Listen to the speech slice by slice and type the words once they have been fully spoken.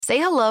Say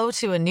hello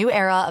to a new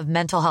era of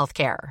mental health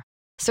care.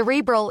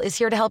 Cerebral is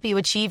here to help you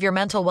achieve your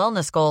mental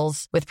wellness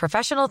goals with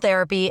professional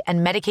therapy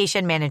and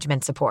medication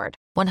management support.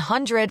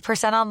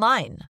 100%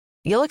 online.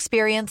 You'll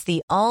experience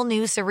the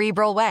all-new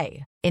Cerebral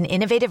Way, an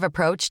innovative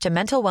approach to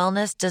mental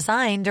wellness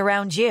designed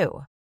around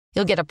you.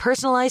 You'll get a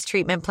personalized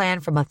treatment plan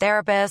from a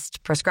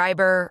therapist,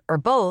 prescriber, or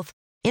both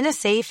in a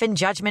safe and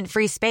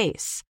judgment-free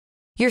space.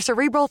 Your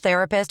Cerebral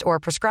therapist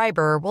or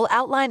prescriber will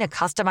outline a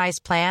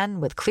customized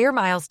plan with clear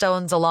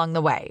milestones along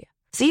the way,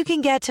 so you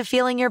can get to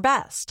feeling your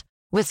best.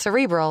 With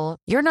Cerebral,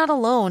 you're not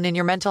alone in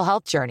your mental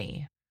health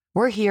journey.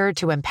 We're here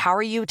to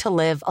empower you to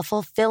live a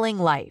fulfilling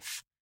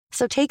life.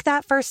 So take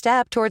that first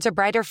step towards a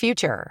brighter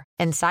future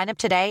and sign up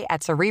today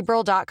at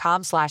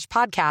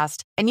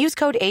Cerebral.com/podcast and use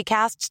code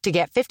ACAST to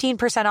get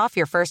 15% off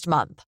your first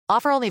month.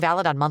 Offer only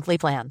valid on monthly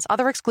plans.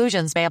 Other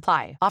exclusions may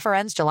apply. Offer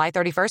ends July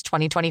 31st,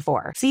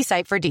 2024. See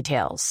site for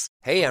details.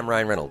 Hey, I'm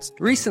Ryan Reynolds.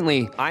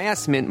 Recently, I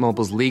asked Mint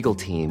Mobile's legal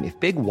team if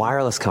big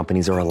wireless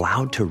companies are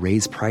allowed to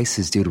raise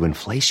prices due to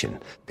inflation.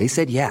 They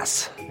said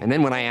yes. And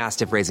then when I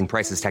asked if raising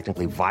prices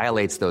technically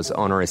violates those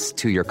onerous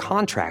two-year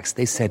contracts,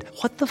 they said,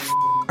 "What the f***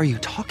 are you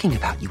talking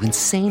about, you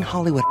insane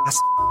Hollywood ass?"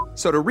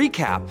 So to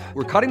recap,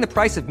 we're cutting the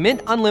price of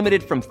Mint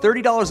Unlimited from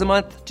 $30 a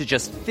month to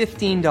just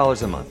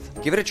 $15 a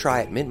month. Give it a try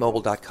at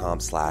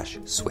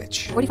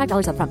mintmobile.com/switch.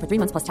 $45 up front for 3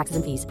 months plus taxes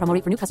and fees. Promo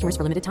rate for new customers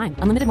for limited time.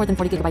 Unlimited more than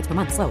 40 gigabytes per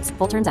month. Slows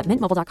full terms at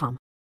mintmobile.com.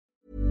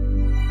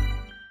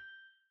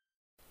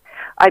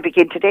 I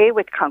begin today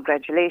with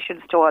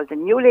congratulations to all the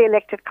newly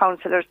elected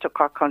councillors to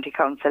Cork County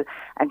Council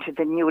and to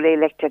the newly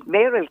elected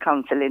mayoral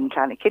council in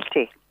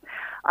Clonakilty.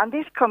 On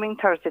this coming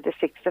Thursday, the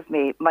 6th of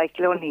May,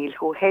 Michael O'Neill,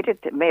 who headed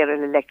the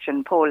mayoral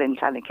election poll in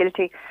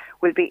Clonakilty,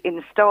 will be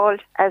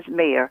installed as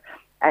mayor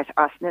at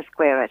Osna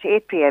Square at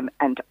 8 p.m.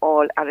 and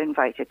all are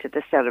invited to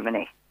the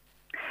ceremony.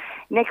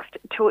 Next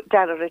to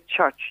Darragh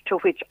Church, to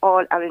which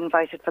all are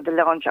invited for the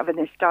launch of an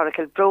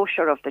historical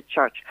brochure of the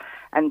church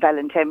and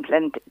Ballintemple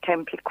and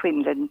Temple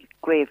Quinlan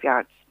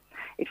graveyards.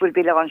 It will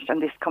be launched on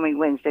this coming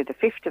Wednesday, the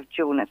 5th of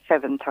June at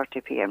 7:30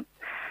 p.m.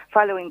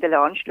 Following the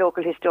launch,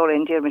 local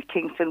historian Dermot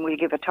Kingston will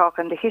give a talk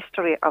on the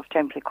history of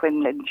Temple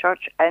Quinlan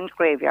Church and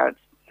graveyards.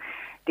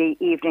 The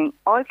evening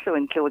also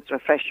includes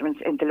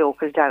refreshments in the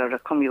local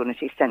Darragh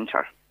Community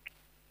Centre.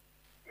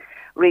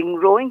 Ring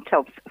Rowing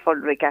Club's full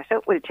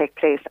regatta will take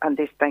place on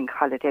this bank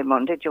holiday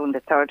Monday, June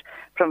the 3rd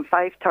from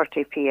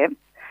 5:30 p.m.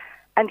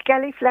 And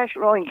Galliflash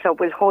Rowing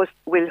Club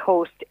will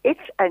host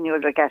its annual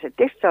regatta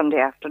this Sunday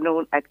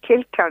afternoon at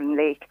Kilkern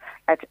Lake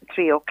at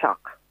 3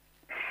 o'clock.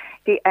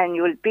 The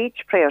annual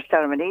beach prayer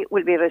ceremony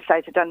will be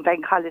recited on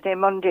bank holiday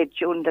Monday,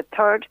 June the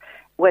 3rd,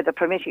 weather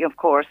permitting, of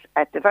course,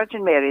 at the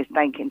Virgin Mary's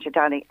Bank in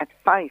Chidani at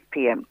 5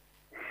 p.m.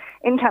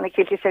 In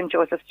Clonakilty, St.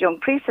 Joseph's Young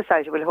Priest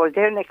Society will hold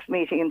their next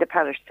meeting in the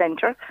parish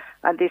centre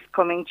on this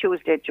coming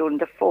Tuesday, June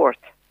the 4th.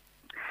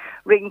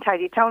 Ring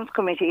Tidy Towns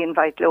Committee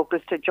invite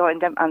locals to join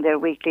them on their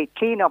weekly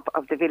clean-up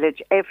of the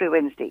village every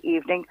Wednesday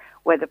evening,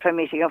 weather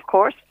permitting, of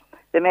course.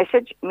 The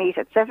message: meet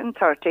at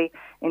 7:30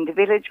 in the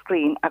village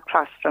green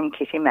across from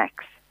Kitty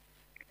Max.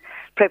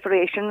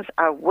 Preparations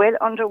are well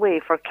underway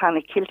for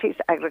Clonakilty's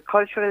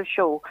agricultural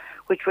show,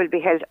 which will be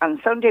held on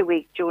Sunday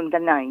week, June the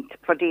 9th.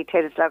 For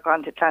details, log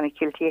on to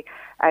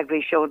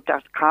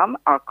clonakiltyagrishow.com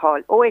or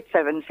call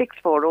 087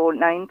 640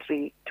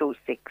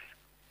 9326.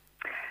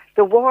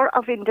 The War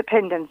of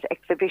Independence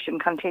exhibition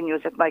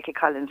continues at Michael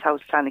Collins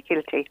House,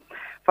 Clonakilty.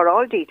 For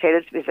all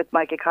details, visit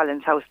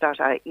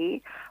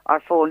michaelcollinshouse.ie or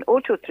phone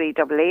 023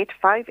 88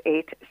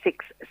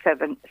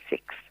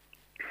 58676.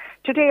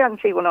 Today on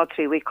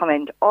C103, we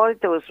commend all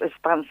those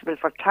responsible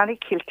for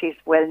Clonakilty's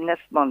Wellness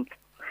Month.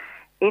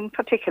 In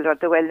particular,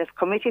 the Wellness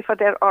Committee for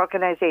their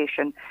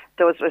organisation,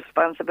 those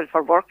responsible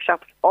for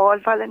workshops, all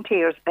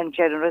volunteers and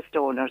generous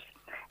donors.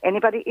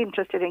 Anybody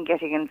interested in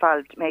getting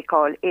involved may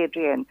call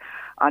Adrienne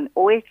on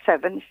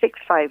 087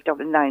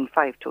 6599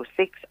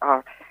 526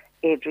 or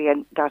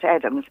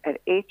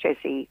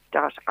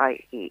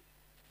adrienne.adams@hse.ie.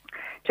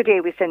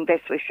 Today we send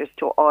best wishes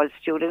to all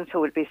students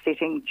who will be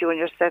sitting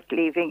junior cert,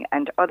 leaving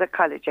and other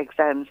college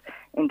exams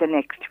in the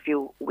next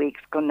few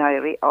weeks.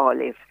 Gonairi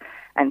Olive.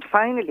 And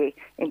finally,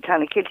 in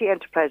Clonakilty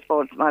Enterprise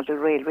Board's Model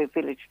Railway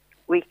Village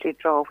weekly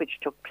draw, which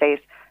took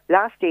place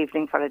last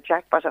evening for a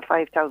jackpot of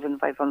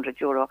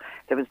 €5,500,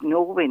 there was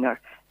no winner.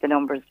 The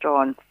numbers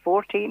drawn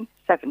 14,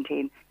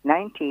 17,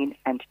 19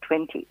 and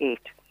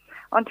 28.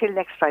 Until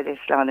next Friday,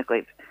 Slán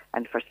Agaibh.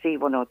 And for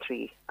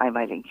C103, I'm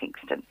Eileen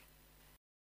Kingston.